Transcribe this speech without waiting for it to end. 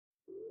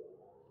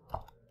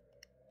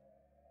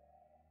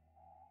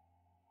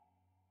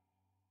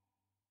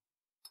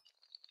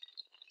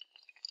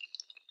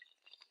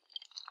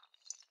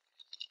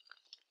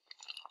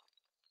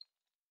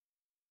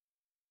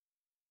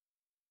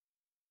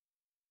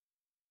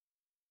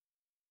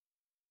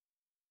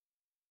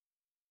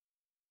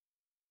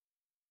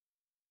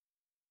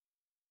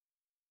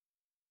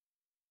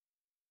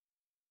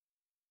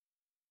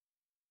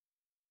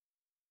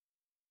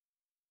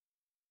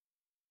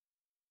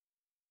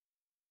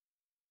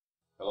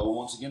Hello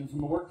once again from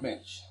the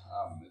workbench.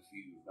 If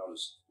you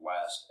noticed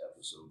last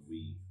episode,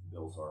 we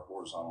built our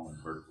horizontal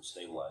and vertical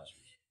stabilizers.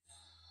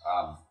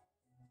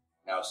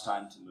 Now it's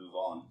time to move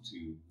on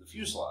to the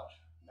fuselage.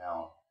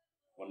 Now,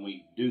 when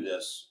we do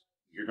this,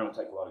 you're going to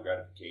take a lot of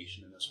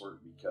gratification in this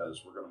work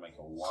because we're going to make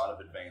a lot of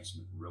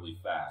advancement really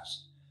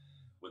fast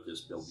with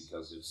this build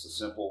because it's a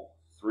simple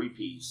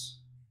 3-piece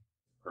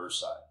per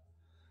side.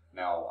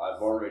 Now,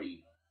 I've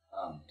already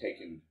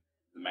taken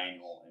the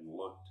manual and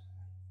looked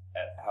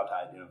at how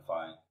to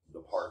identify the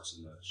parts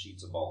in the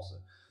sheets of balsa,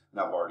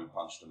 and I've already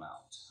punched them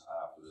out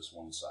for this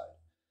one side.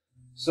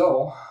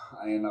 So,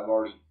 and I've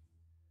already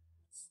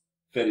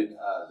fitted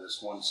this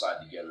one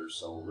side together,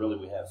 so really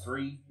we have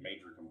 3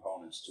 major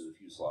components to the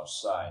fuselage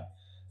side,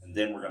 and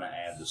then we're going to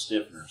add the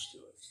stiffeners to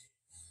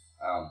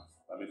it.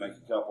 Let me make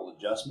a couple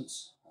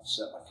adjustments. I'll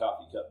set my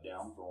coffee cup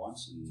down for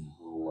once, and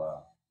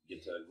we'll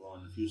get to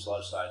gluing the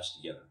fuselage sides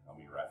together. I'll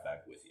be right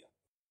back with you.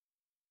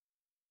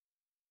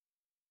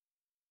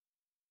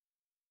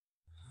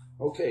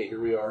 Okay, here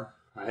we are.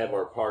 I have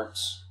our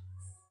parts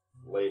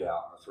laid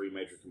out, our 3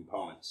 major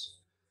components.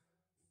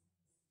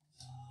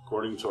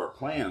 According to our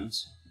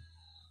plans,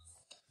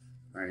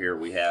 right here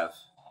we have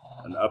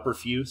an upper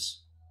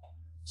fuse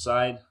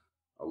side,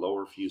 a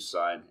lower fuse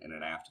side, and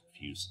an aft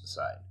fuse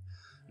side.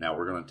 Now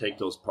we're going to take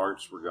those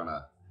parts, we're going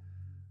to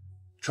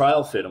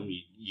trial fit them.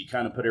 You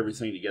kind of put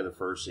everything together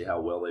first, see how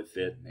well they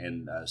fit,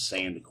 and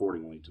sand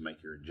accordingly to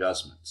make your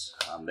adjustments.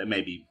 They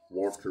may be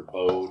warped or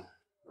bowed,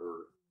 or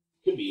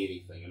could be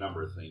anything, a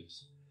number of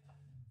things.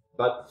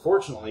 But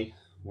fortunately,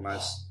 when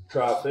I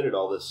trial fitted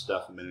all this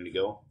stuff a minute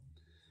ago,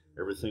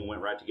 everything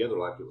went right together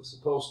like it was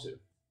supposed to.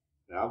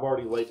 Now I've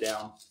already laid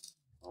down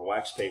our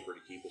wax paper to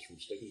keep us from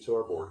sticking to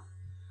our board.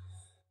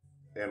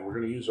 And we're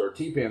going to use our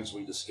T-pins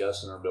we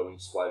discussed in our building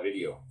supply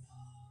video.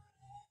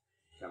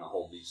 Kind of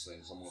hold these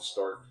things. I'm going to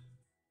start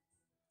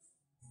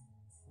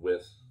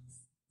with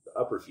the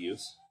upper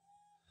fuse.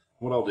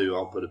 What I'll do,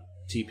 I'll put a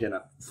T-pin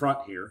up front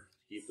here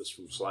to keep us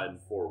from sliding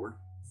forward.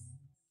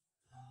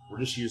 We're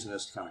just using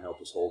this to kind of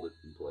help us hold it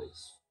in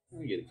place.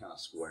 And get it kind of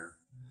square.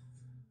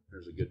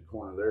 There's a good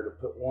corner there to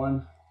put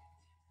one.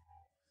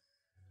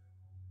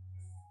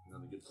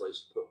 Another good place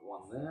to put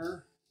one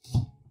there.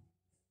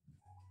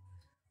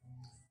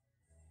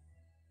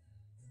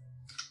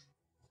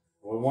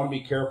 We want to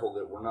be careful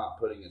that we're not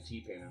putting a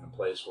T-pin in a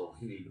place where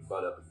we need to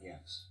butt up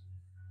against.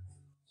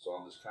 So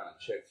I'll just kind of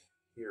check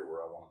here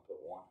where I want to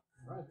put one.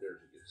 Right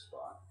there's a good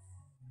spot.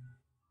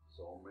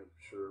 So I'll make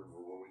sure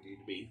we're where we need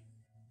to be.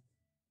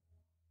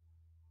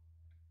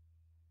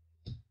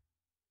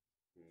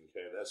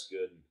 Okay, that's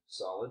good and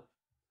solid.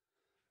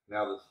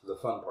 Now the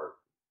fun part.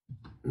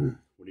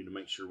 We need to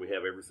make sure we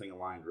have everything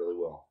aligned really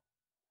well.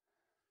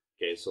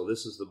 Okay, so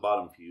this is the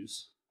bottom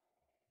fuse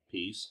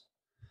piece.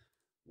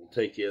 We'll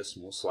take this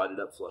and we'll slide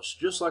it up flush,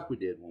 just like we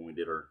did when we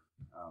did our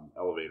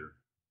elevator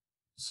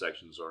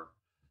sections, our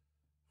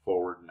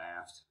forward and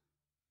aft.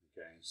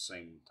 Okay,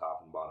 same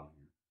top and bottom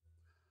here.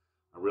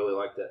 I really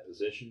like that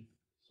position,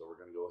 so we're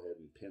going to go ahead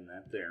and pin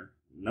that there.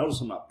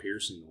 Notice I'm not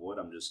piercing the wood,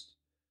 I'm just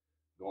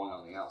going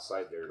on the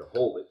outside there to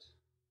hold it.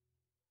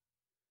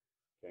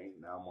 Okay,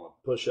 now I'm going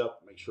to push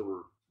up, make sure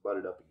we're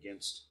butted up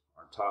against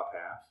our top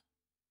half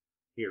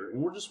here,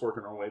 and we're just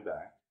working our way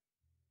back.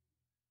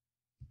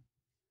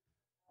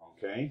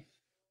 Okay,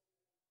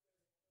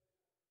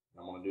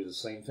 I'm going to do the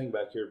same thing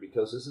back here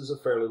because this is a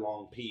fairly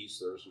long piece.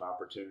 There's an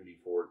opportunity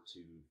for it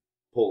to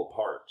pull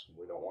apart.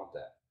 We don't want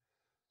that.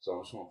 So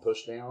I'm just going to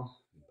push down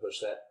and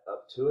push that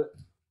up to it.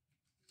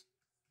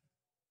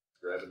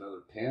 Grab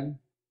another pin.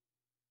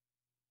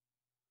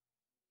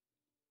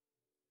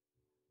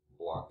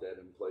 Lock that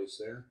in place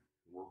there.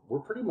 We're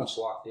pretty much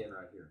locked in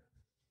right here.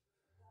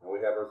 Now we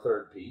have our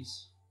 3rd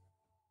piece.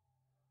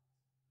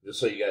 Just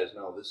so you guys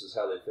know, this is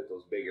how they fit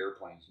those big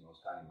airplanes in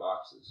those tiny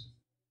boxes.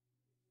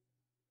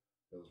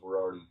 Because we're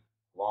already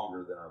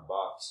longer than our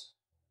box.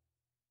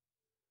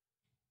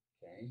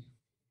 Okay.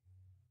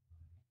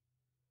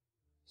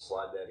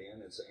 Slide that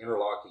in. It's an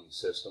interlocking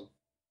system.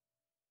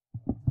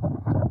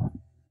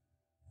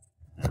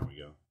 There we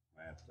go.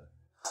 I have to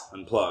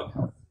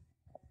unplug.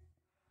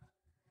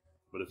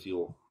 But if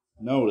you'll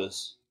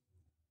notice,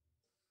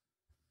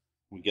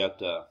 we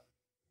got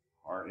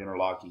our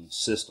interlocking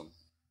system.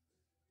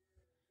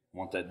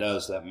 What that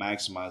does, that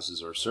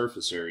maximizes our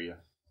surface area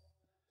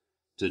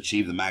to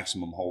achieve the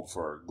maximum hold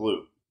for our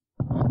glue.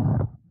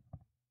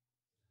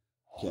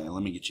 Okay,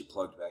 let me get you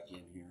plugged back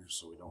in here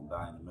so we don't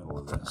die in the middle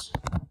of this.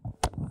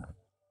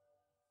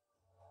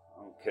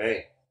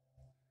 Okay.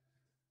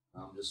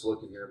 I'm just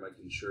looking here,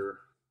 making sure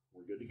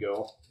we're good to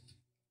go.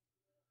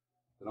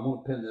 And I'm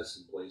going to pin this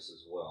in place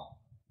as well.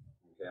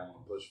 Okay, I'm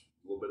going to push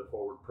a little bit of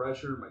forward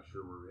pressure, make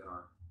sure we're in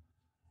our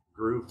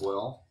groove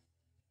well.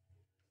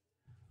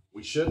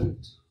 We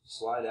shouldn't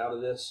slide out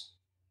of this,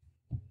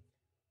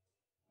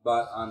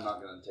 but I'm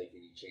not going to take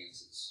any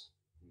chances.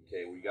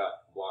 Okay, we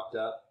got blocked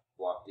up,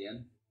 blocked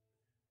in.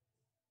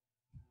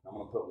 I'm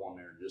going to put one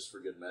there just for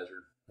good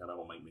measure.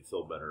 That'll make me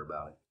feel better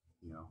about it.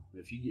 You know,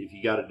 if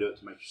you got to do it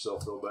to make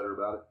yourself feel better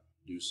about it,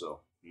 do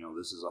so. You know,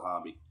 this is a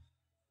hobby.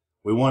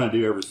 we want to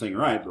do everything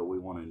right, but we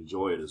want to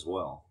enjoy it as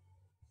well.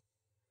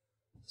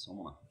 So I'm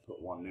going to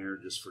put one there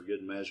just for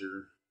good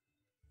measure.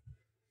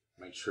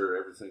 Make sure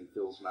everything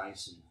feels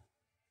nice and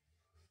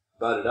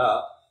butted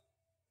up.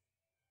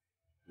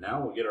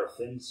 Now we'll get our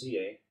thin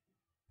CA.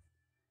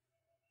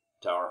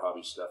 Tower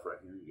Hobbies stuff right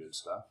here, good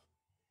stuff.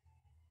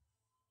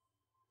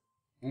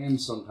 And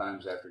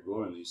sometimes after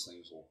gluing these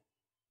things will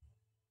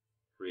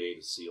create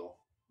a seal.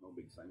 No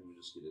big thing, we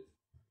just get a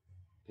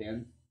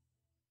pin.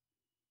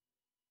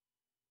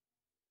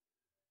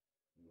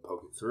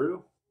 Poke it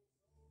through.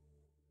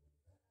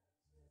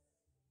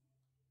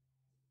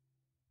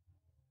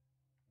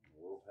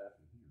 What will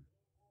happen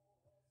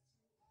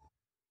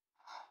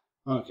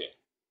here? Okay.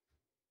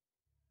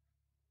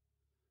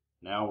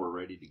 Now we're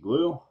ready to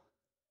glue.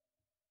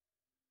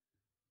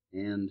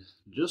 And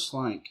just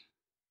like,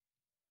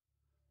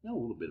 a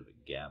little bit of a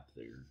gap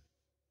there.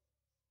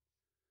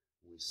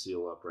 We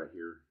seal up right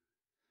here.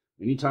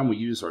 Anytime we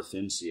use our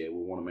thin CA,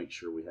 we want to make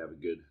sure we have a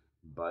good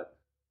butt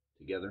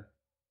together.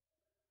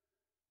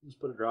 Just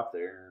put a drop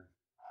there.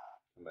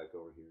 Come back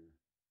over here.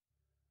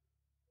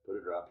 Put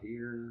a drop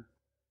here.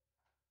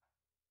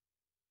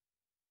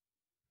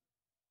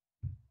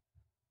 Make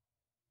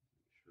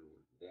sure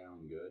we're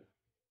down good.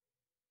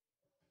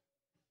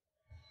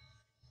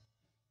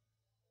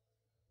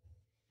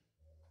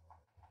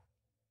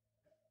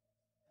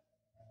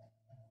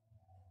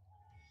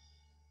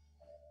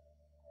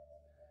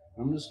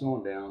 I'm just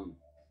going down,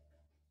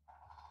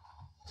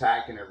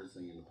 tacking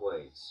everything into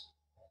place.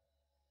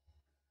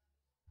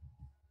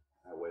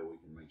 That way we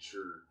can make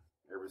sure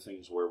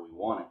everything's where we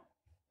want it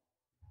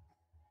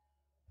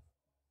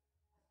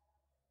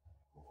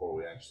before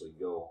we actually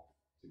go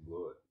to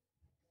glue it.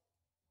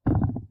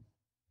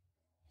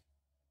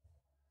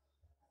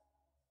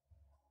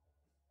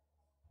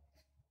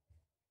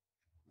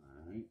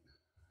 Alright.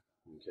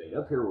 Okay,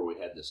 up here where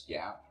we had this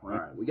gap,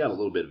 right? We got a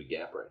little bit of a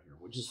gap right here,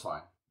 which is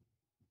fine.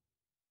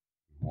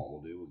 What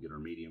we'll do, we'll get our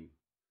medium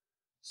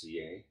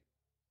CA.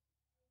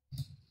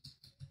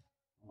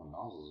 Oh,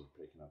 nozzles are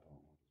picking up on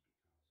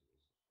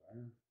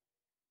fire.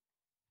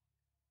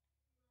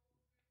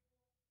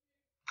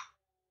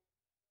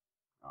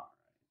 All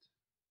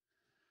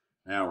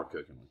right. Now we're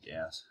cooking with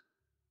gas.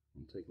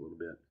 We'll take a little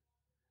bit,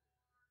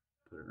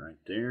 put it right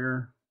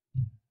there.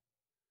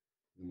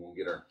 And we'll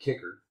get our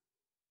kicker.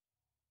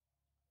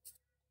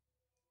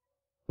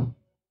 And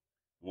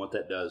what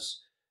that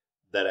does,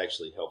 that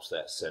actually helps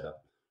that set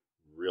up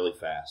really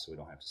fast so we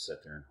don't have to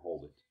sit there and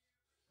hold it.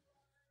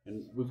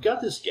 And we've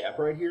got this gap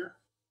right here,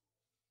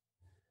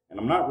 and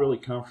I'm not really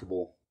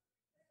comfortable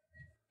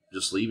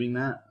just leaving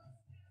that.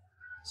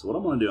 So what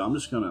I'm going to do, I'm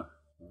just going to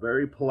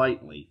very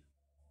politely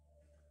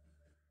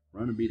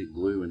run a bead of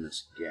glue in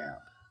this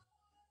gap,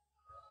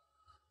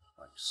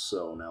 like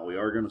so. Now we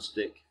are going to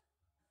stick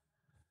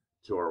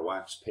to our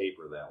wax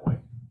paper that way.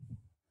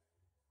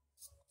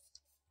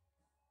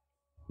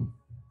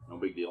 No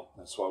big deal.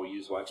 That's why we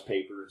use wax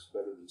paper. It's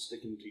better than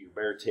sticking to your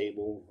bare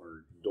table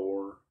or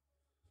door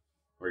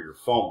or your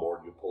foam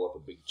board. You'll pull up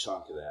a big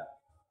chunk of that.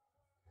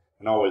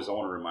 And always, I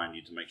want to remind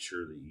you to make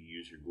sure that you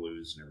use your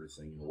glues and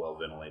everything in a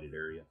well-ventilated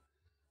area.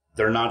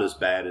 They're not as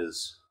bad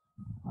as...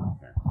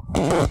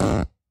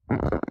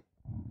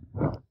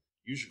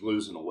 Use your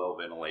glues in a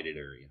well-ventilated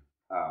area.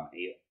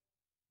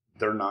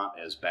 They're not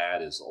as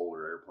bad as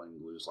older airplane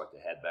glues like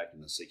they had back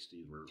in the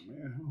 60s where,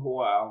 man,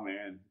 wow,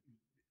 man,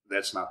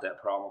 that's not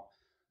that problem.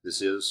 This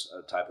is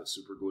a type of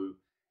super glue,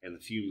 and the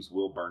fumes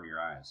will burn your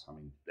eyes. I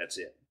mean, that's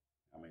it.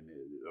 I mean,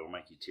 it'll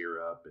make you tear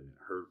up, and it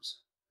hurts.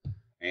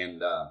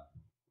 And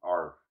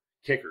our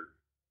kicker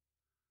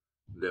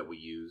that we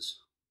use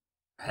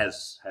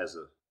has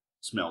a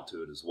smell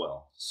to it as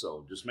well.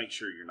 So just make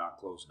sure you're not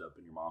closed up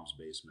in your mom's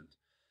basement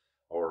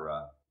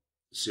or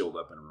sealed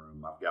up in a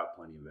room. I've got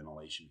plenty of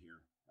ventilation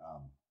here.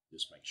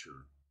 Just make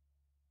sure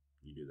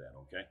you do that,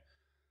 okay?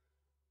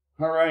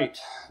 All right,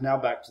 now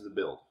back to the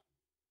build.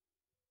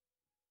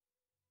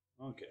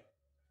 Okay.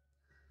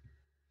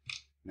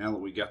 Now that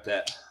we got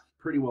that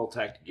pretty well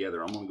tacked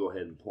together, I'm going to go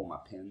ahead and pull my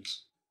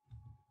pins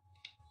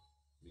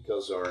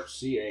because our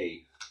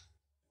CA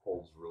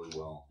holds really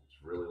well.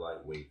 It's really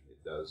lightweight.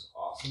 It does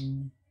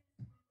awesome.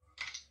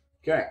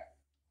 Okay.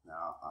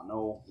 Now, I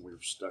know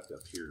we're stuck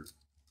up here.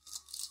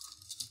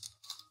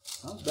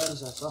 Not as bad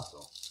as I thought,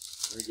 though.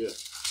 Very good.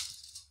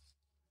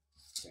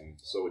 Okay,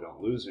 so we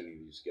don't lose any of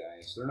these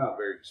guys. They're not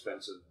very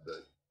expensive,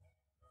 but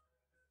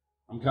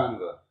I'm kind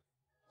of a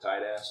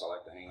tight ass. I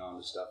like to hang on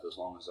to stuff as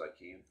long as I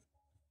can.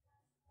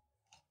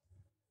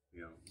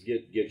 You know,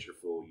 get your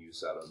full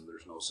use out of them.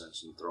 There's no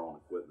sense in throwing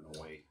equipment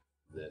away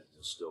that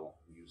is still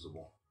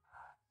usable.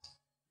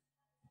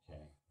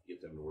 Okay,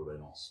 get them to where they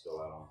don't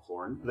spill out on the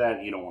floor. And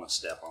that you don't want to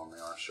step on, they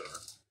are sharp.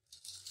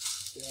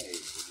 Okay, we're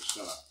just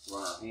going to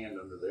run our hand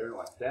under there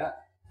like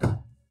that.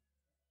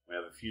 We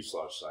have a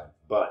fuselage side,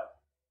 but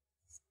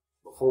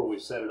before we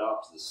set it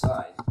off to the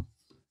side,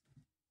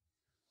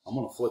 I'm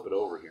going to flip it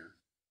over here.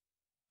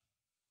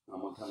 I'm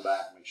going to come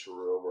back and make sure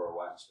we're over our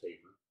wax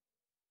paper.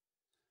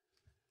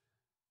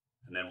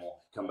 And then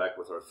we'll come back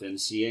with our thin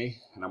CA,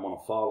 and I'm going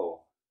to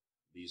follow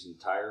these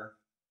entire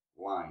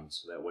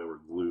lines, so that way we're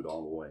glued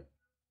all the way.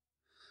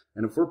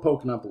 And if we're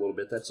poking up a little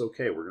bit, that's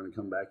okay. We're going to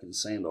come back and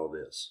sand all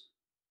this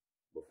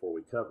before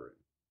we cover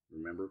it.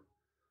 Remember?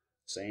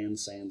 Sand,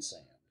 sand,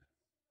 sand.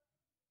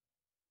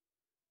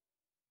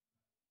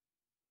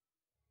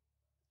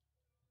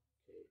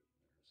 Okay,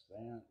 there's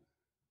that.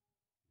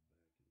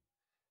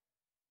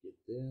 Get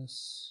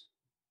this.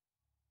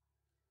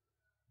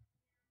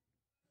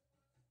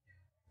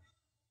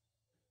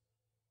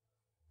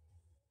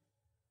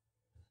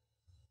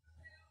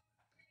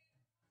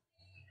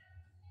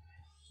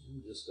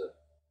 And just a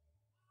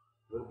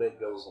little bit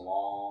goes a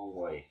long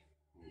way.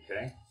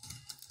 Okay?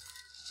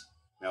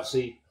 Now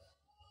see,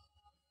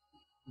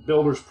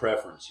 builder's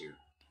preference here.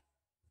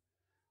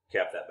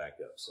 Cap that back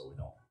up so we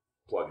don't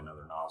plug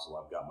another nozzle.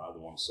 I've got my other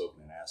one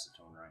soaking in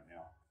acetone right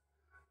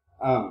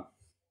now.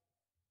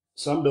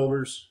 Some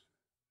builders,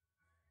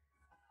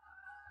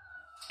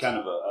 kind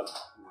of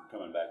we're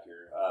coming back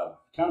here,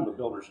 kind of a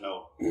builder's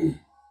note.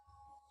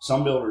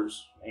 Some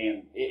builders,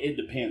 and it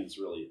depends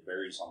really, it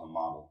varies on the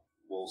model,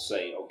 will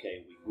say,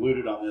 okay, we glued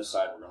it on this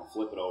side, we're going to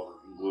flip it over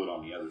and glue it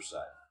on the other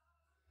side.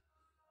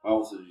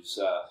 Well, with these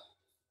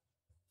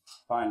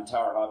fine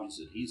Tower Hobbies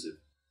adhesive,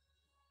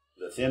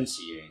 the thin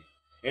CA,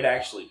 it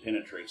actually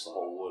penetrates the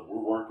whole wood. We're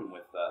working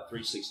with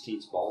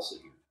 3/16 balsa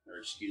here, or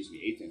excuse me,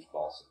 1/8"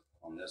 balsa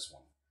on this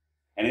one.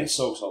 And it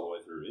soaks all the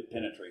way through. It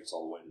penetrates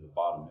all the way to the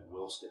bottom. It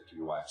will stick to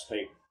your wax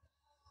paper.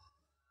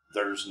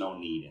 There's no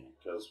need in it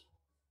because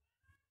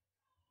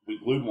we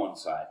glued one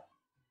side.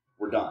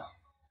 We're done.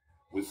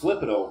 We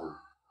flip it over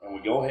and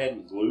we go ahead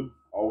and glue.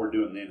 All we're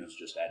doing then is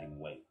just adding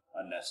weight,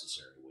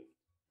 unnecessary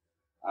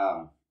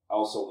weight.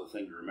 Also, the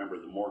thing to remember,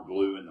 the more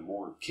glue and the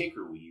more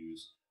kicker we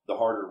use, the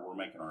harder we're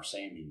making our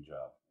sanding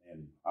job.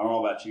 And I don't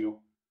know about you,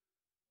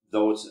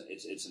 though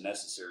it's a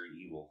necessary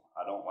evil.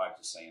 I don't like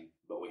to sand,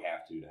 but we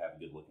have to have a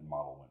good looking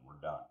model when we're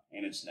done.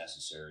 And it's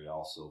necessary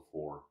also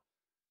for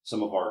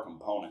some of our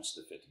components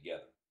to fit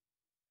together.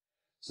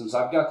 Since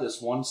I've got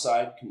this one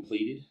side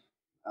completed,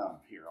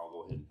 here I'll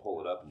go ahead and pull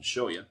it up and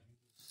show you.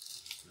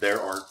 There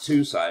are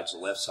two sides, a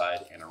left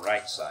side and a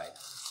right side.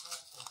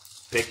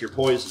 Pick your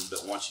poison,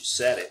 but once you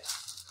set it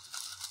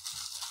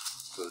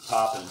for the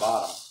top and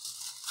bottom,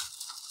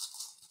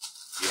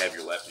 you have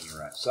your left and your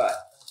right side.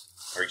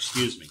 Or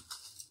excuse me,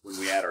 when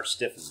we add our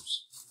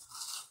stiffeners.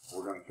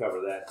 We're going to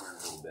cover that here in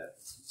a little bit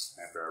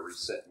after I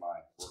reset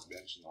my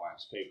workbench and the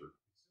wax paper.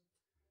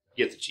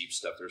 Get the cheap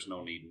stuff. There's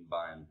no need in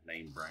buying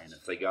name brand.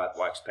 If they got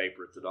wax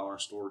paper at the dollar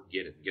store,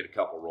 get it. Get a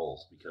couple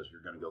rolls because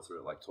you're going to go through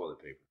it like toilet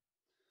paper.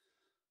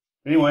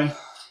 Anyway,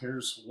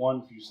 here's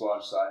one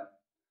fuselage side.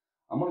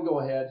 I'm going to go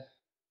ahead.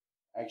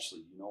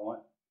 Actually, you know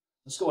what?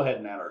 Let's go ahead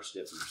and add our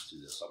stiffeners to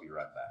this. I'll be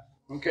right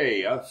back.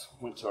 Okay, I've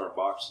went to our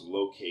box and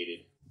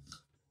located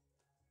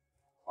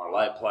our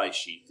light ply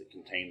sheet that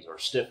contains our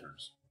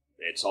stiffeners.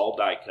 It's all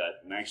die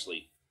cut, and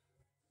actually,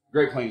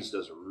 Great Plains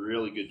does a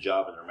really good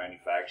job in their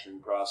manufacturing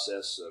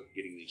process of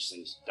getting these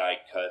things die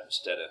cut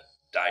instead of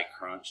die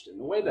crunched. And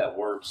the way that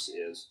works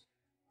is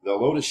they'll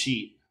load a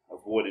sheet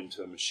of wood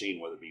into a machine,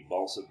 whether it be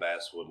balsa,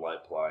 basswood,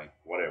 light ply,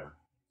 whatever.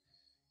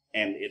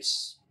 And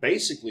it's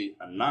basically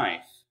a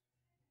knife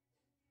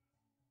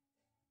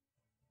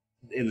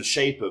in the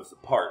shape of the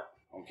part,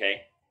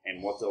 okay?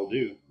 And what they'll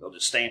do, they'll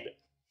just stamp it.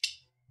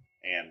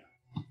 And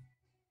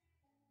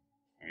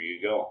there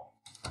you go.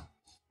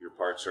 Your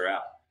parts are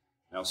out.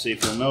 Now see,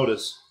 if you'll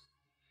notice,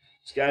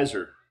 these guys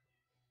are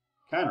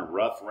kind of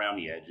rough around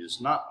the edges.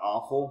 Not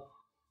awful,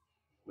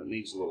 but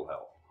needs a little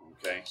help,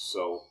 okay?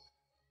 So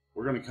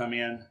we're going to come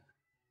in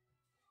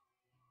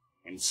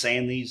and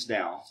sand these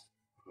down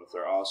with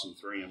our awesome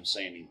 3M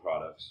sanding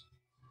products.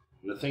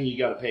 And the thing you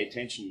got to pay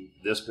attention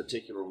to, this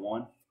particular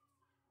one,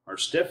 our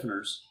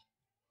stiffeners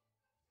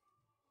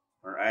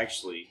are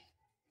actually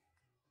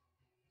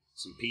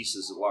some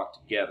pieces that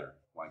lock together,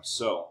 like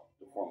so,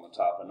 to form the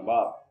top and the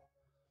bottom.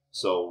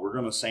 So we're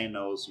going to sand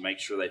those, make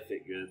sure they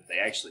fit good. They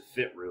actually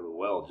fit really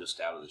well just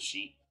out of the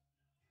sheet.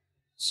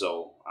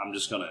 So I'm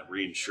just going to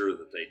reinsure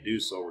that they do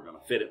so. We're going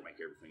to fit it, make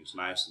everything's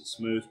nice and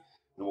smooth.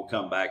 Then we'll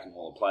come back and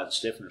we'll apply the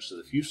stiffeners to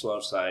the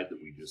fuselage side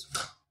that we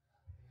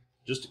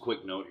just a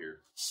quick note here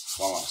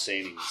while I'm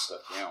sanding this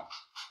stuff down.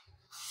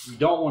 You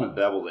don't want to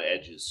bevel the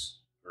edges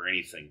or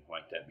anything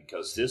like that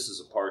because this is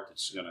a part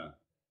that's going to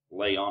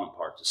lay on a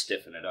part to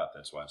stiffen it up.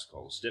 That's why it's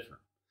called a stiffener.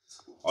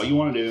 All you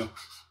want to do,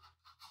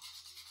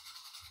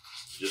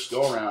 just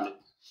go around it,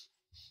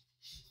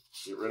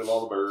 get rid of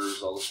all the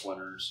burrs, all the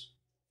splinters,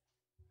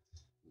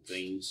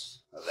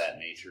 things of that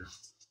nature.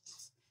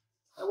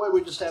 That way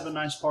we just have a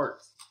nice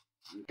part.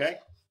 Okay?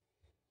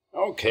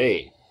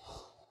 Okay.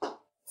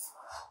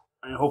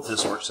 I hope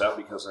this works out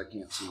because I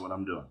can't see what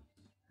I'm doing.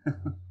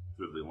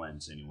 Through the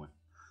lens anyway.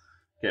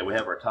 Okay, we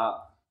have our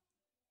top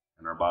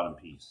and our bottom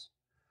piece.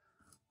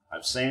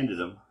 I've sanded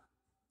them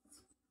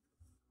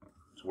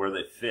to where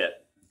they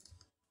fit.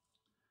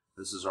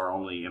 This is our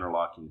only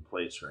interlocking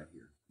place right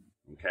here.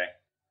 Okay?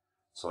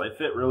 So they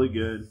fit really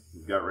good.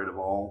 We've got rid of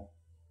all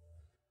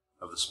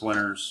of the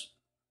splinters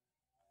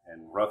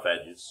and rough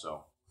edges,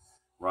 so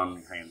run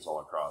your hands all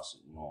across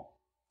it and we'll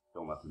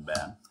Feel nothing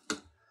bad.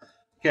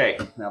 Okay,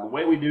 now the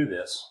way we do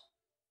this,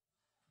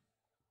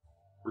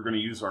 we're going to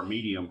use our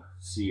medium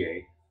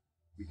CA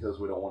because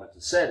we don't want it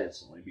to set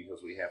instantly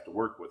because we have to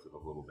work with it a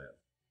little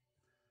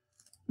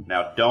bit.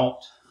 Now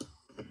don't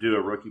do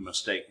a rookie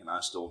mistake, and I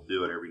still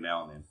do it every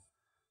now and then.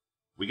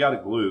 We got to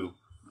glue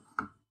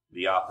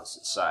the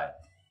opposite side.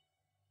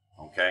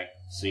 Okay,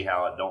 see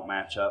how it don't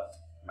match up?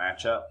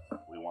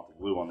 We want the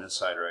glue on this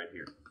side right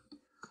here.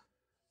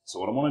 So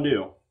what I'm going to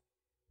do,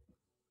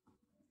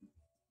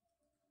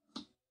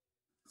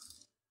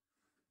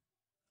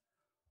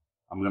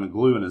 I'm going to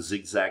glue in a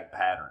zigzag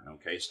pattern.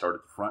 Okay, start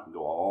at the front and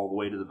go all the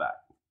way to the back.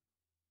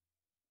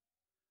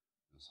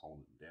 Just hold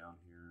it down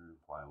here,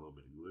 apply a little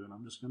bit of glue, and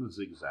I'm just going to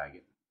zigzag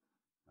it.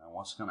 Now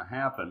what's going to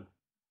happen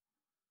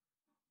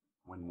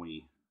when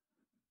we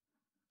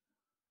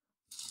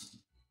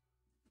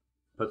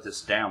put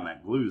this down,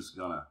 that glue is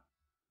going to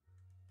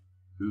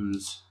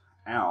ooze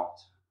out.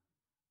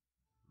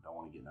 Don't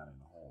want to get that in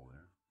the hole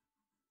there.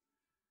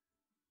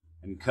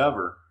 And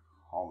cover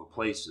all the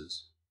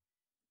places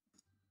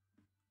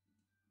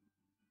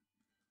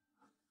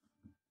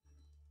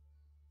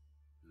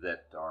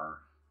that are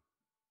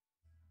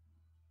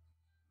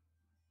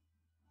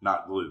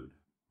not glued.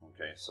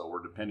 Okay, so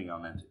we're depending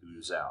on that to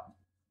ooze out.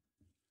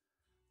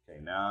 Okay,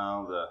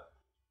 now the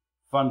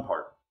fun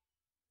part.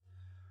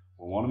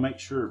 We want to make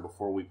sure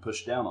before we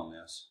push down on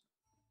this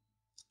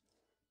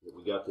that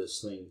we got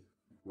this thing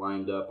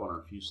lined up on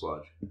our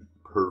fuselage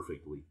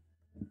perfectly,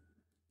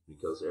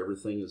 because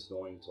everything is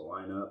going to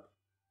line up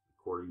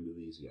according to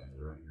these guys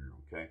right here.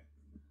 Okay,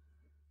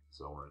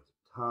 so we're at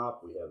the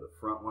top, we have the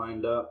front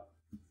lined up,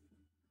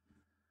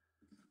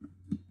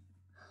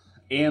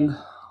 and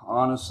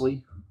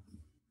honestly,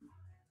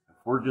 if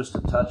we're just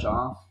a touch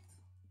off,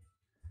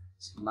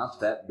 it's not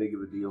that big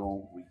of a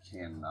deal. We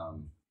can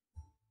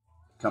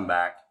come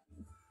back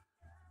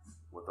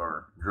with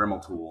our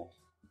Dremel tool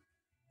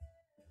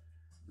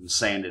and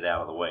sand it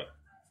out of the way.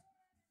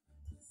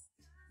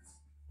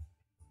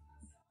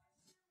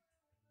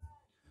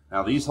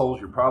 Now these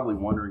holes, you're probably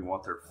wondering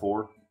what they're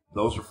for.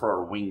 Those are for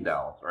our wing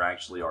dowels, or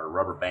actually our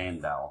rubber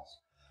band dowels.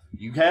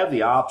 You have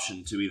the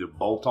option to either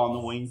bolt on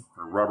the wing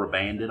or rubber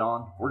band it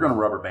on. We're going to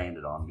rubber band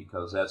it on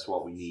because that's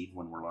what we need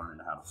when we're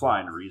learning how to fly.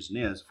 And the reason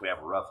is, if we have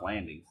a rough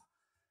landing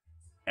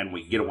and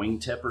we get a wing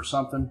tip or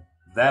something,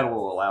 that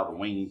will allow the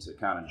wing to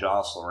kind of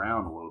jostle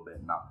around a little bit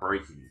and not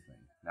break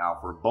anything. Now,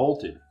 if we're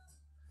bolted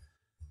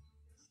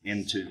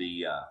into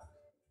the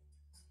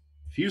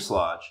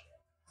fuselage,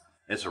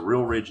 it's a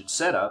real rigid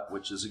setup,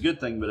 which is a good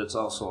thing, but it's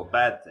also a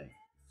bad thing.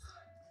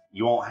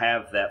 You won't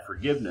have that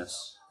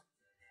forgiveness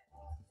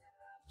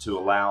to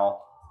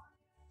allow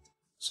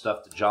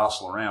stuff to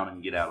jostle around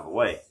and get out of the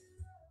way,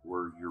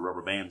 where your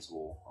rubber bands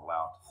will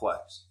allow it to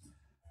flex.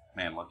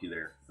 Man, looky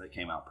there. That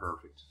came out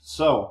perfect.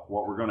 So,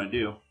 what we're going to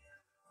do,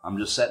 I'm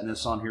just setting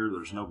this on here.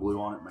 There's no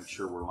glue on it. Make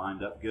sure we're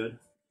lined up good,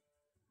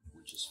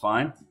 which is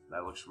fine.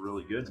 That looks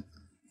really good.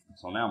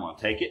 So now I'm going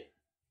to take it,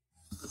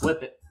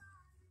 flip it,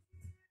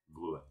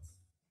 glue it.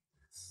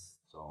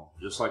 So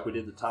just like we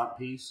did the top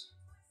piece,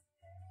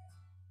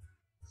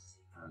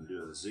 I'm going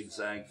to do a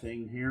zigzag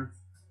thing here.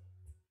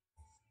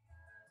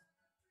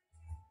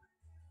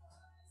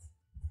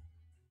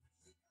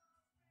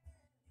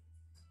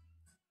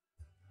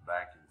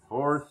 Back and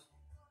forth.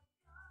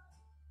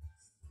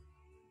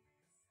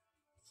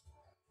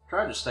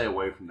 Try to stay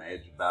away from the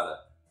edge about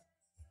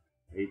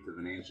 1/8 of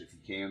an inch if you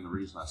can. The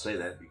reason I say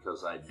that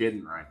because I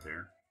didn't right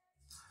there.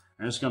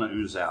 And it's going to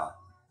ooze out,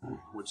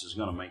 which is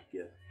going to make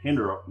it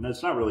hinder. And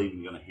it's not really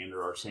even going to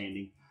hinder our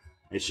sanding.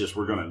 It's just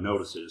we're going to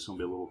notice it. It's going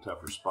to be a little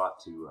tougher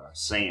spot to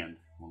sand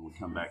when we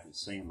come back and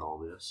sand all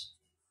this.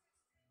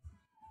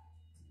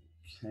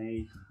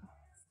 Okay,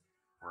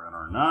 we're in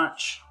our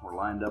notch. We're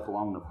lined up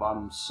along the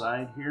bottom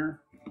side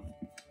here.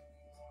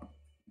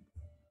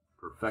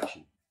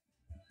 Perfection.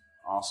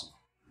 Awesome.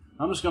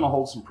 I'm just going to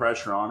hold some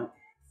pressure on it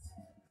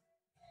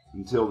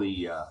until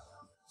the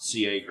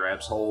CA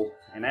grabs hold.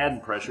 And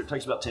adding pressure, it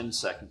takes about 10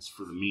 seconds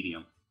for the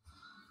medium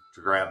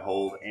to grab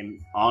hold.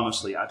 And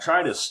honestly, I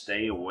try to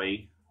stay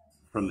away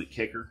from the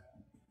kicker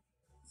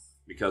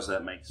because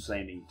that makes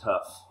sanding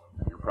tough.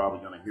 You're probably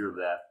going to hear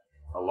that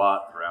a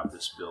lot throughout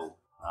this build.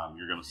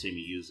 You're going to see me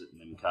use it and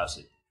then cuss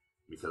it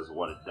because of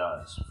what it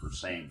does for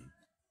sanding.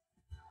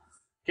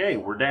 Okay,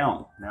 we're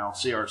down. Now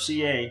see our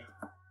CA,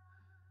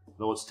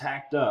 though it's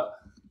tacked up,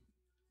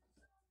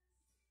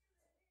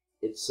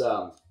 it's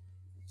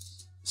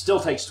still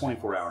takes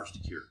 24 hours to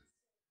cure.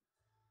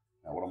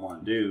 Now what I'm going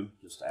to do,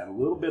 just to add a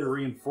little bit of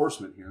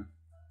reinforcement here,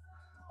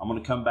 I'm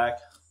going to come back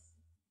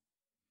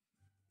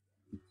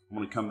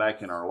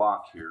in our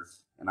lock here,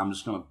 and I'm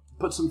just going to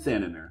put some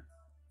thin in there.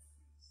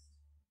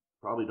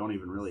 Probably don't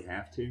even really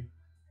have to,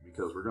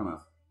 because we're going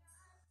to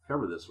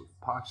cover this with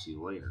epoxy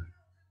later.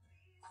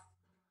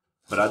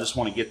 But I just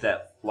want to get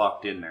that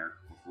locked in there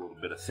with a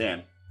little bit of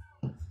thin.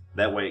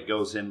 That way it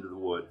goes into the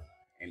wood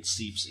and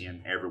seeps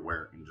in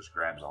everywhere and just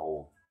grabs a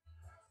hold.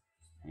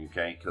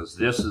 Okay, because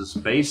this is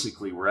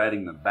basically, we're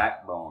adding the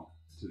backbone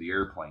to the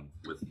airplane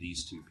with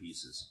these two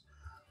pieces.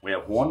 We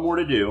have one more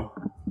to do,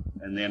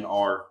 and then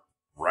our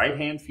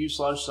right-hand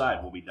fuselage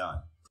side will be done.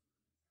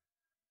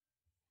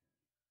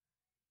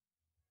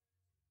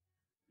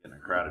 Getting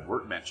a crowded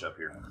workbench up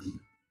here.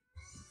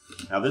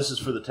 Now this is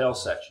for the tail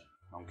section,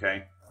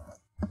 okay?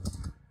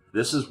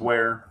 This is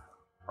where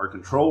our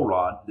control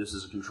rod, this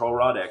is a control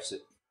rod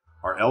exit.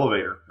 Our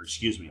elevator, or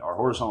excuse me, our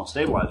horizontal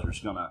stabilizer is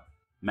going to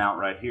mount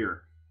right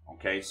here,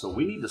 okay? So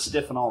we need to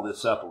stiffen all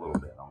this up a little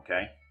bit,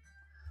 okay?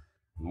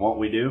 And what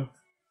we do,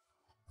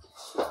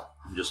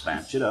 just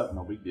match it up,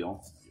 no big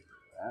deal. Get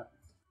rid of that.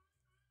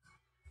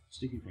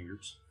 Sticky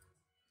fingers.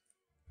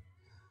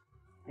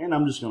 And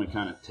I'm just going to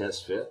kind of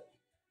test fit.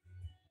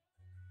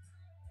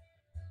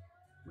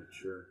 Make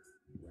sure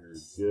we're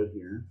good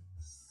here.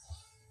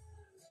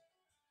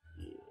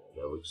 Yeah,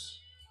 that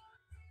looks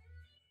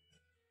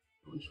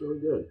really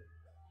good.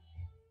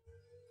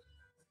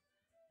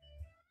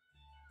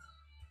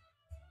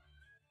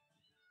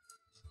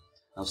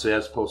 Now see,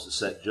 that's supposed to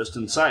set just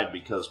inside,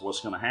 because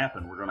what's going to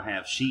happen, we're going to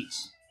have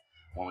sheets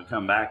when we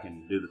come back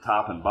and do the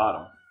top and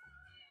bottom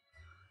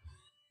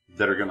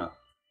that are going to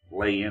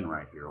lay in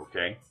right here,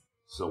 okay?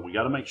 So we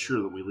got to make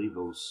sure that we leave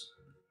those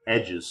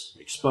edges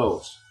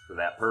exposed for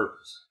that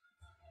purpose.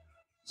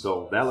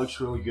 So that looks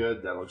really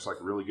good. That looks like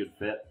a really good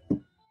fit.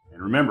 And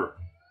remember,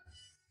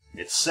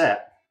 it's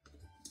set.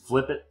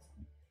 Flip it,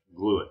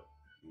 glue it,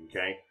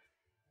 okay?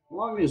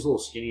 Along these little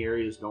skinny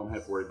areas, don't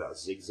have to worry about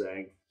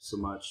zigzag so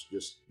much.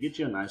 Just get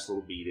you a nice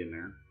little bead in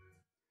there.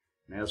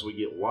 And as we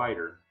get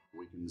wider,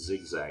 we can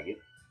zigzag it,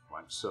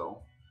 like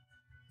so.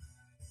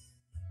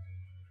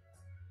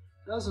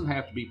 Doesn't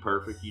have to be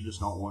perfect. You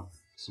just don't want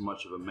so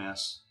much of a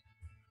mess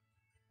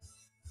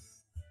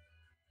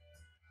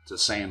to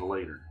sand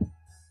later.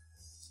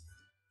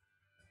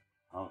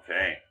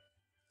 Okay,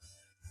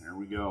 there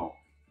we go.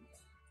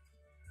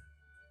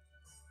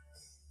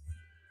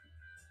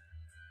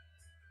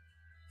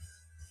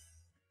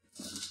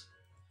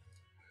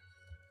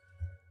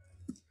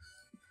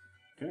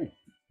 Okay.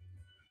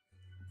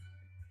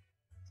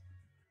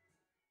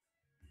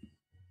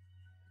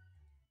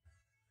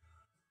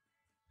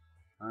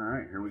 All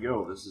right, here we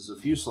go. This is the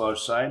fuselage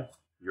side,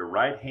 your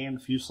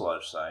right-hand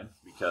fuselage side,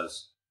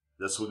 because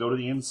this will go to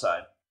the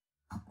inside.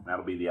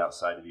 That'll be the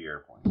outside of the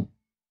airplane.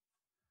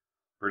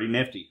 Pretty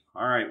nifty.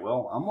 All right,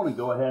 well, I'm going to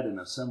go ahead and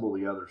assemble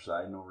the other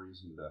side. No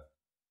reason to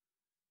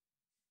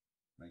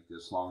make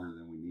this longer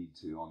than we need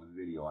to on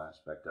the video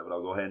aspect of it.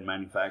 I'll go ahead and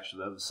manufacture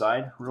the other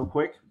side real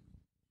quick.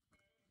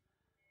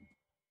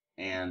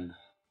 And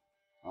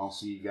I'll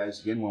see you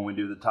guys again when we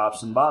do the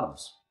tops and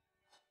bottoms.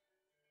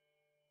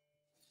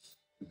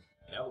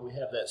 Now that we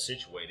have that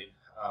situated,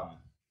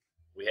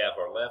 we have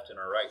our left and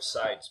our right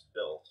sides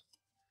built.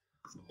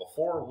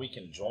 Before we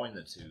can join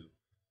the two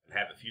and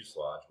have a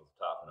fuselage with a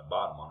top and a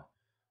bottom on it,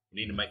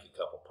 we need to make a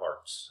couple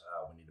parts.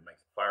 We need to make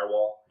the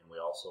firewall, and we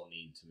also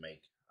need to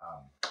make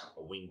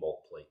a wing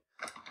bolt plate.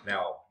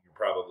 Now, you're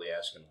probably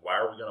asking, why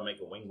are we going to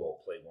make a wing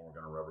bolt plate when we're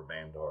going to rubber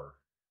band our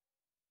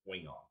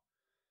wing on?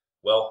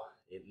 Well,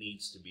 it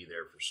needs to be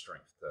there for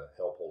strength to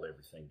help hold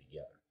everything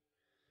together.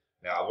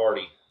 Now, I've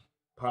already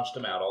punched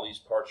them out. All these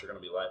parts are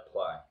going to be light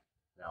ply.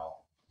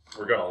 Now,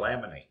 we're going to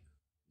laminate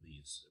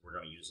these. We're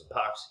going to use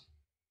epoxy.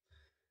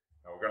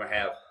 Now, we're going to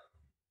have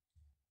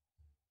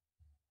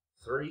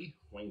 3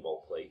 wing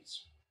bolt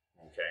plates.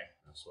 Okay,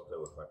 that's what they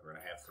look like. We're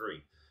going to have 3.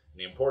 And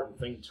the important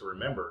thing to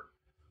remember,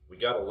 we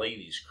got to lay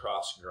these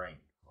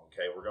cross-grained.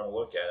 Okay, we're going to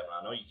look at them.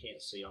 I know you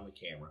can't see on the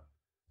camera,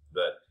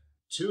 but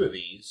 2 of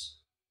these,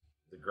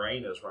 the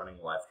grain is running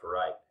left to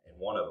right, and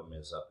 1 of them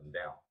is up and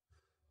down.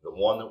 The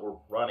one that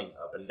we're running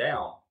up and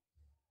down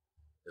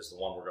is the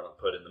one we're going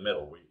to put in the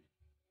middle. We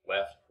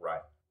left,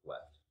 right,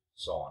 left,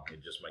 so on.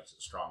 It just makes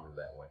it stronger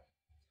that way.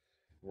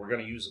 We're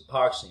going to use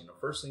epoxy, and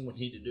the first thing we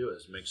need to do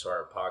is mix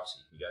our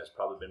epoxy. You guys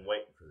probably been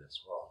waiting for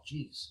this. Well,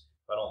 geez,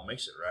 if I don't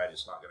mix it right,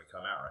 it's not going to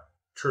come out right.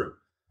 True,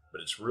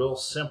 but it's real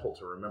simple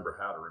to remember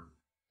how to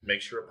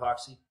mix your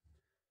epoxy.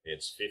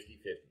 It's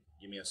 50-50.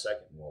 Give me a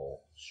second, and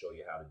we'll show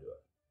you how to do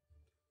it.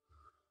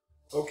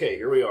 Okay,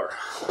 here we are,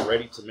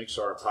 ready to mix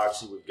our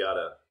epoxy. We've got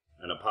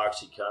an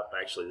epoxy cup.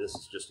 Actually, this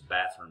is just a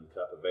bathroom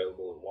cup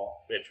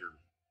available at your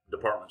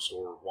department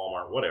store,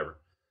 Walmart, whatever.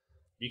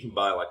 You can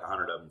buy like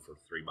 100 of them for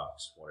 $3,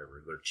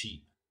 whatever. They're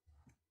cheap.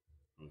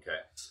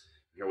 Okay,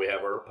 here we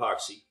have our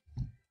epoxy,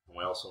 and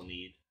we also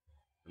need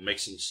a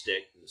mixing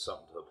stick and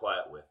something to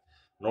apply it with.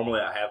 Normally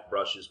I have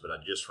brushes, but I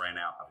just ran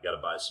out. I've got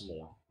to buy some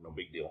more. No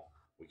big deal.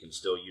 We can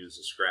still use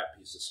a scrap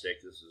piece of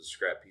stick. This is a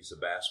scrap piece of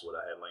basswood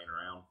I had laying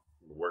around.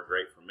 It would work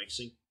great for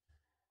mixing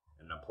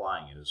and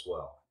applying it as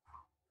well.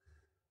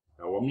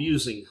 Now what I'm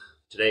using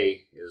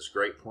today is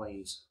Great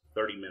Plains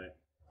 30-minute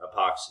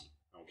epoxy.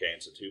 Okay,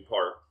 it's a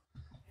 2-part,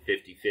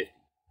 50-50.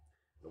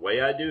 The way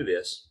I do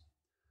this,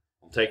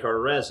 I'll take our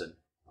resin,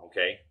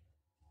 okay,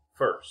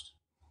 first.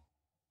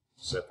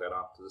 Set that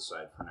off to the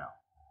side for now.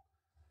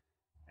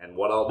 And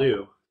what I'll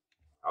do,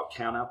 I'll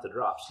count out the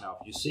drops. Now,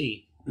 if you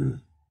see,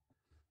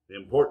 the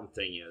important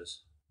thing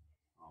is,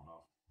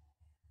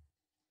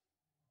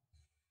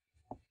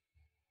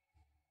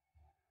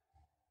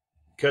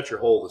 cut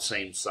your hole the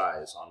same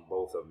size on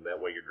both of them.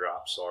 That way your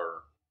drops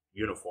are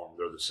uniform.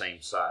 They're the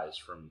same size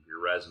from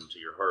your resin to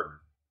your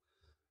hardener.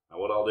 Now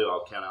what I'll do,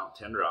 I'll count out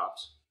 10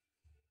 drops,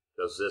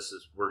 because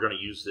we're going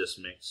to use this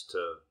mix to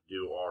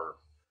do our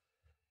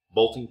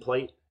bolting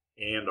plate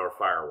and our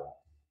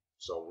firewall.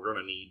 So we're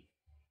going to need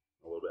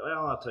a little bit.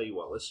 Well, I'll tell you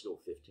what, let's go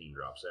 15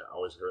 drops. I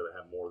always rather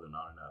have more than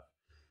not enough.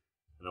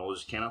 And then we'll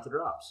just count out the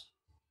drops.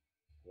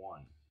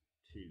 1,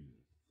 2,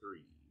 3,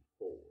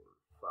 4,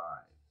 5,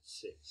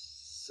 6,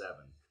 7,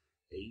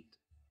 8,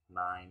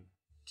 9,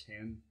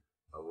 10,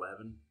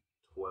 11,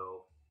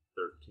 12,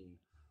 13,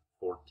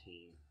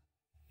 14,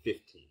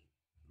 15.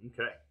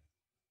 Okay.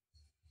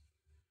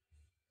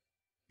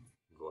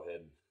 Go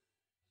ahead and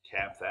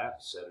cap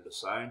that, set it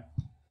aside.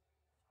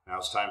 Now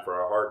it's time for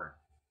our hardener.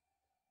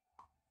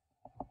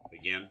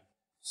 Again,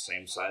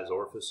 same size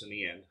orifice in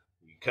the end.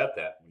 You cut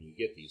that when you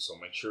get these, so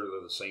make sure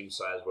they're the same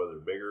size, whether they're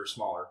bigger or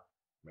smaller.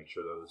 Make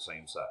sure they're the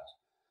same size.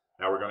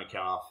 Now we're going to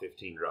count off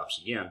 15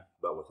 drops again,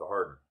 but with the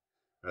hardener.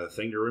 Now the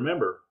thing to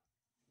remember,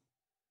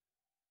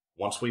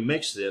 once we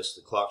mix this,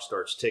 the clock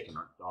starts ticking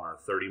on our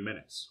 30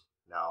 minutes.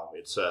 Now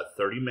it's a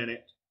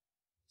 30-minute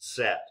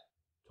set,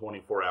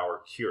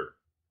 24-hour cure.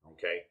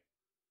 Okay?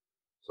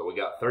 So we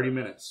got 30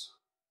 minutes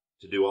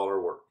to do all our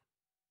work.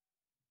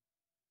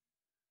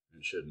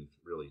 It shouldn't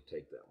really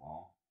take that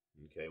long.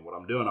 Okay, what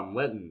I'm doing, I'm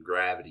letting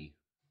gravity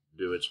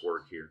do its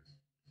work here.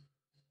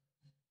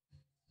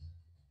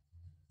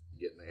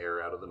 Getting the air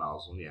out of the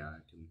nozzle. Yeah,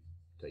 it can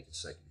take a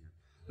second here.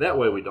 That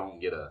way we don't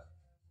get a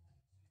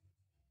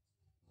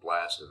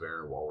blast of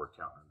air while we're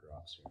counting our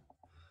drops here.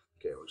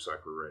 Okay, looks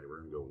like we're ready. We're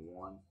going to go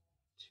 1,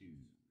 2,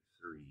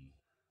 3,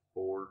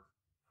 4,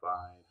 5,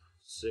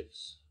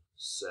 6,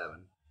 7,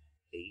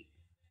 8,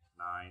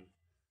 9,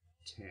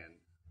 10,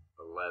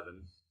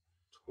 11,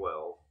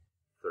 12,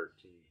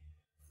 13,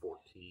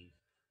 14,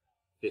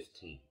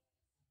 15.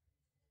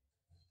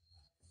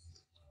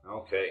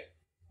 Okay.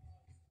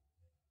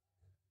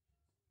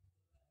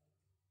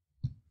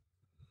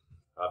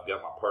 I've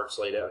got my parts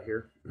laid out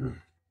here.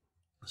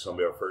 This will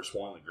be our first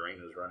one. The grain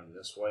is running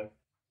this way.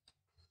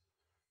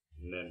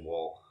 And then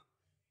we'll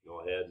go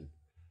ahead and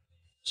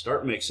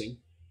start mixing.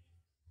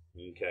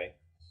 Okay.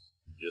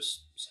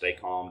 Just stay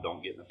calm.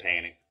 Don't get in a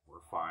panic. We're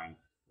fine.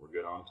 We're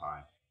good on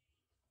time.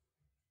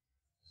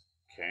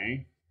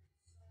 Okay.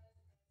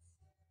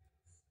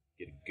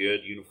 Get a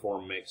good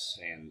uniform mix,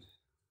 and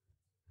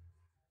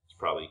it's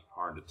probably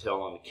hard to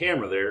tell on the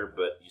camera there,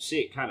 but you see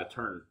it kind of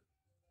turn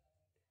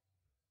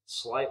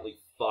slightly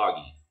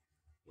foggy,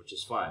 which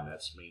is fine.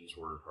 That means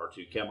our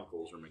two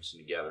chemicals are mixing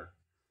together,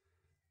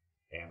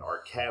 and our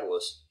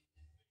catalyst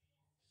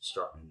is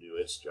starting to do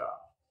its job.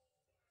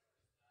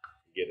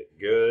 Get it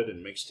good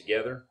and mixed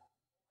together.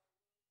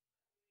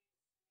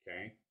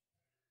 Okay.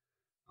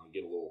 I'll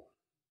get a little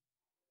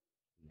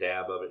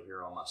dab of it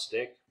here on my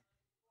stick.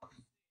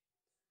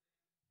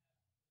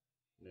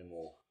 And then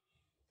we'll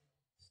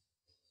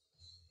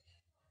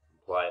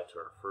apply it to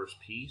our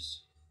first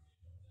piece.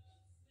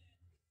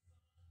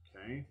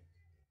 Okay.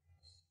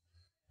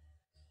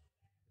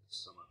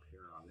 Some up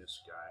here on this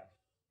guy.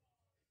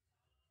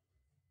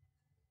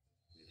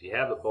 If you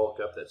have it bulk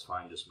up, that's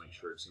fine. Just make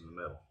sure it's in the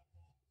middle.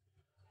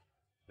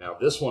 Now,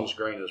 this one's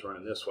grain is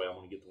running this way. I'm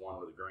going to get the one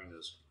where the grain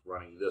is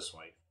running this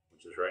way,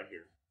 which is right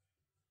here.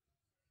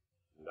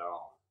 And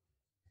I'll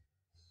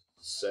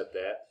set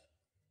that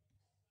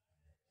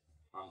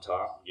on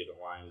top, get it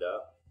lined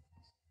up.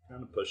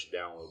 Kind of push it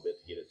down a little bit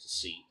to get it to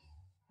seat.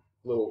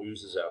 Little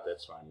oozes out,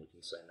 that's fine. We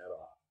can sand that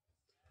off.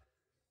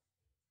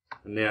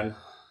 And then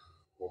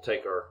we'll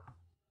take our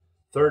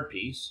third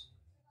piece.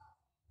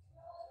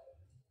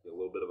 Get a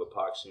little bit of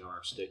epoxy on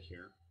our stick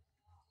here.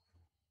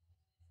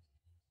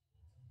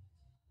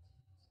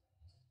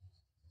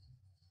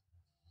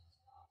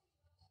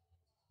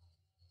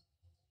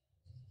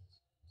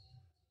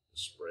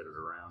 Spread it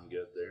around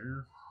good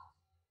there.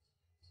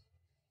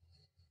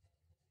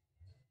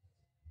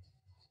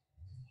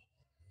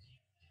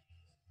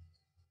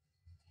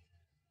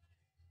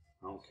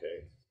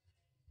 Okay.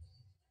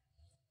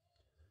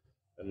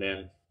 And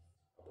then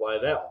apply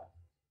that one.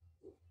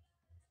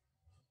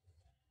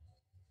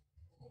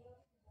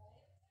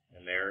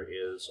 And there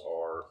is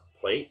our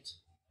plate,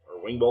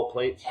 our wing bolt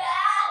plate,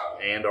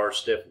 and our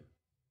stiffener.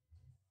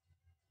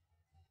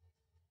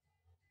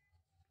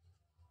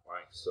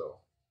 Like so.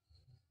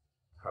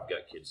 I've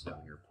got kids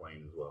down here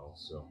playing as well,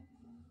 so.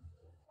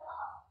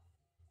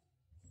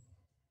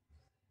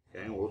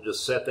 Okay, we'll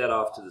just set that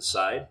off to the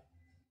side.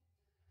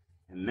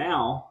 And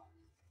now,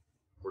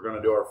 we're going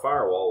to do our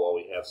firewall while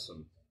we have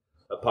some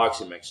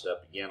epoxy mixed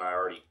up. Again, I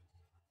already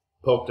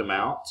poked them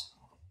out.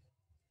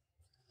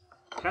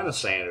 Kind of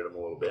sanded them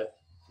a little bit.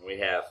 We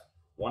have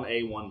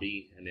 1A,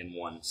 1B, and then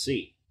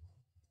 1C.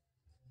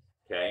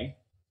 Okay.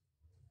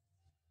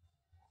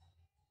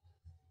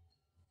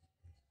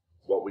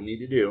 What we need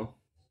to do,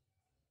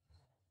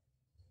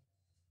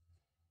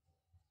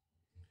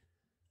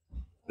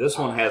 this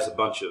one has a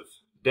bunch of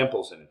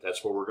dimples in it.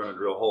 That's where we're going to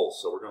drill holes.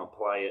 So we're going to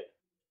apply it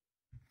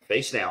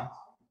face down,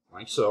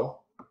 like so.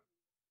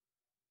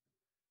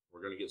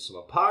 We're going to get some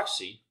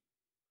epoxy.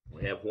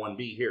 We have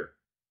 1B here.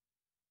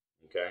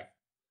 Okay.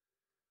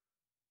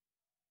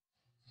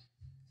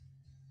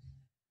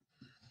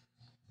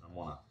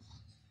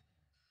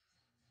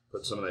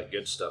 Put some of that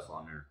good stuff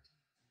on there.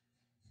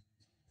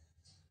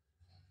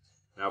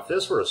 Now, if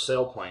this were a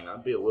sailplane,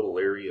 I'd be a little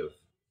leery of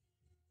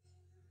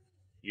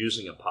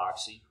using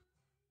epoxy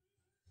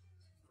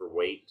for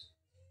weight.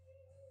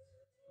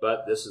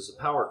 But this is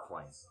a powered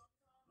plane.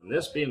 And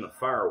this being a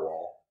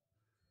firewall,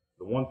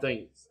 the one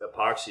thing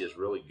epoxy is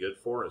really good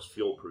for is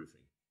fuel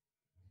proofing.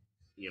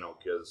 You know,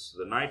 because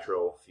the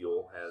nitro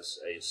fuel has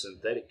a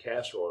synthetic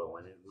castor oil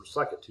in it. It's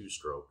like a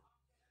two-stroke.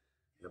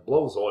 And it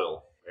blows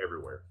oil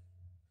everywhere.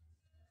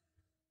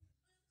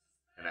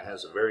 And it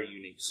has a very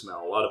unique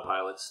smell. A lot of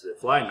pilots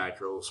that fly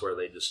nitro swear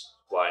they just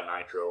fly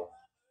nitro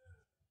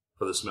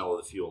for the smell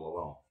of the fuel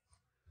alone.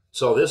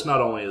 So this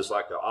not only is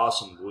like an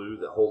awesome glue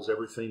that holds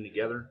everything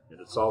together, and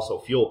it's also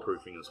fuel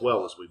proofing as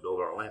well as we build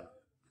our lamp.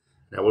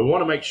 Now we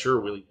want to make sure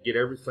we get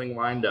everything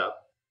lined up.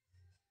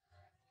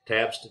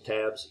 Tabs to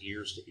tabs,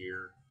 ears to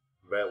ear.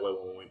 That way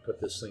when we put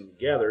this thing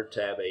together,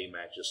 tab A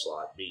matches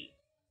slot B.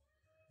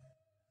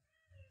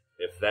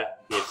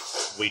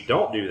 If we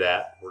don't do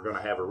that, we're going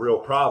to have a real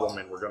problem,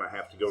 and we're going to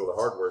have to go to the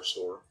hardware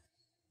store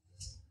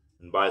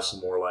and buy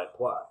some more light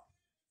ply.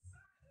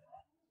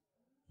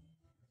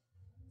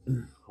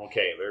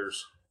 Okay,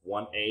 there's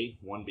 1A,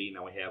 1B,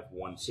 now we have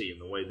 1C. And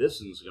the way this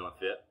one's going to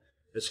fit,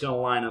 it's going to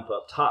line up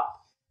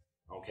top.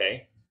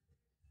 Okay?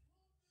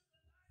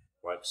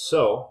 Like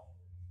so.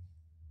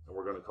 And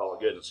we're going to call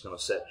it good. It's going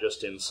to set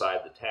just inside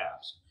the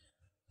tabs.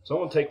 So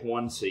I'm going to take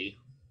 1C.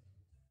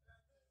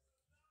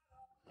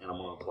 And I'm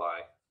going to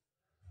apply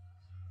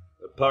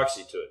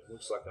epoxy to it.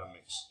 Looks like I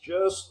mixed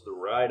just the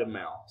right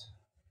amount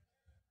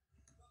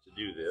to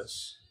do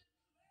this.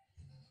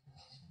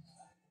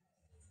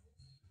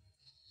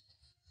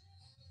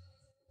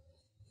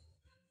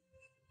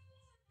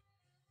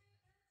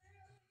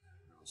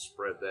 I'll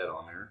spread that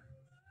on there.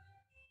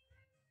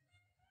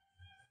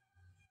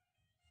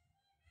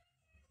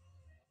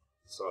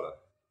 Sort of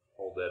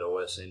hold that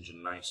OS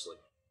engine nicely.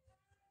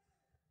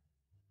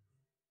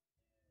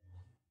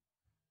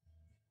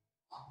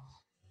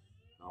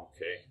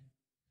 Okay.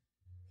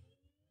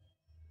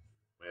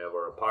 We have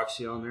our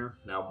epoxy on there.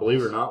 Now,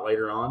 believe it or not,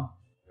 later on,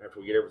 after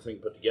we get everything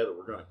put together,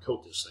 we're going to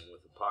coat this thing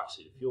with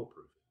epoxy to fuel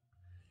proof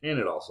it. And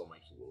it also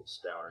makes it a little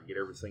stouter. Get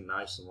everything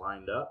nice and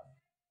lined up.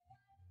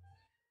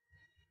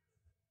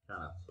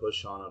 Kind of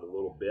push on it a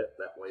little bit.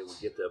 That way we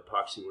get the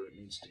epoxy where it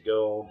needs to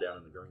go, down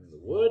in the grain of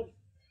the wood.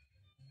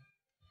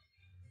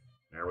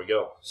 There we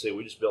go. See,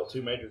 we just built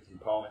two major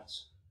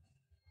components,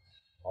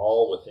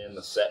 all within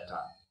the set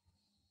time.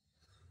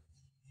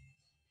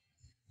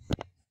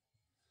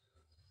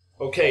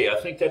 Okay, I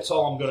think that's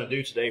all I'm going to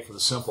do today for the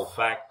simple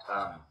fact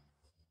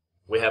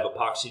we have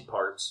epoxy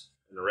parts,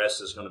 and the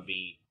rest is going to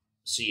be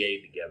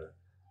CA'd together.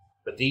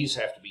 But these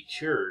have to be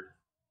cured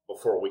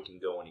before we can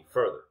go any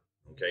further.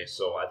 Okay,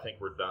 so I think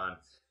we're done.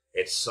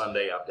 It's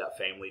Sunday. I've got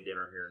family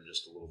dinner here in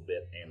just a little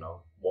bit, and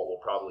what we'll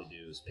probably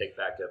do is pick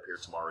back up here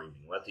tomorrow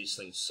evening. Let these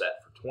things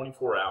set for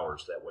 24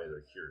 hours. That way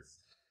they're cured.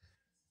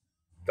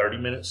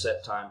 30-minute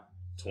set time,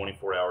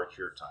 24-hour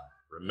cure time.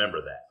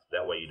 Remember that.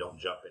 That way you don't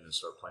jump in and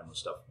start playing with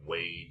stuff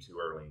way too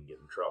early and get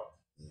in trouble.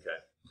 Okay.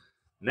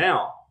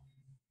 Now,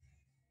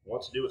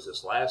 what to do with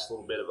this last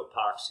little bit of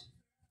epoxy?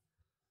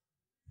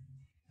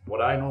 What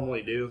I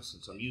normally do,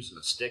 since I'm using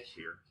a stick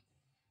here,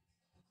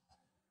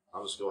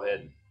 I'll just go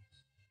ahead and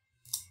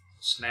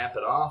snap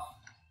it off,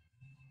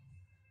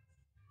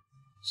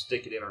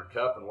 stick it in our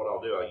cup, and what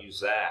I'll do, I'll use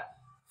that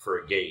for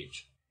a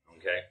gauge.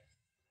 Okay.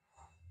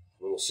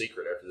 Little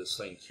secret after this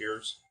thing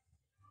cures.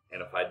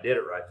 And if I did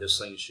it right, this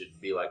thing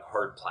should be like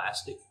hard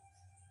plastic.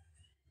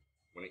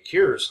 When it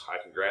cures,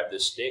 I can grab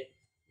this stick,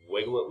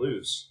 wiggle it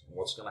loose. And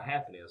what's going to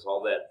happen is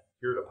all that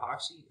cured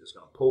epoxy is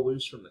going to pull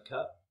loose from the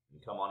cup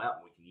and come on out,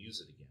 and we can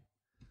use it again.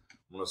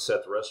 I'm going to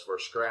set the rest of our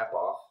scrap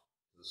off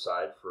to the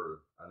side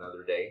for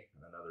another day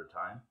and another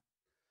time.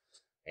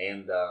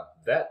 And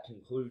that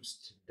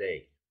concludes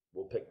today.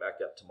 We'll pick back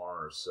up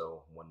tomorrow or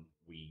so when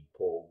we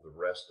pull the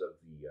rest of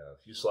the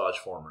fuselage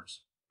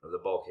formers, or the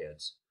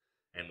bulkheads,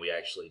 and we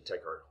actually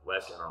take our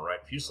left and our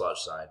right fuselage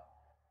side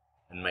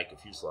and make a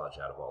fuselage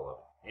out of all of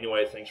it.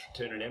 Anyway, thanks for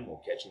tuning in. We'll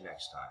catch you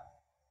next time.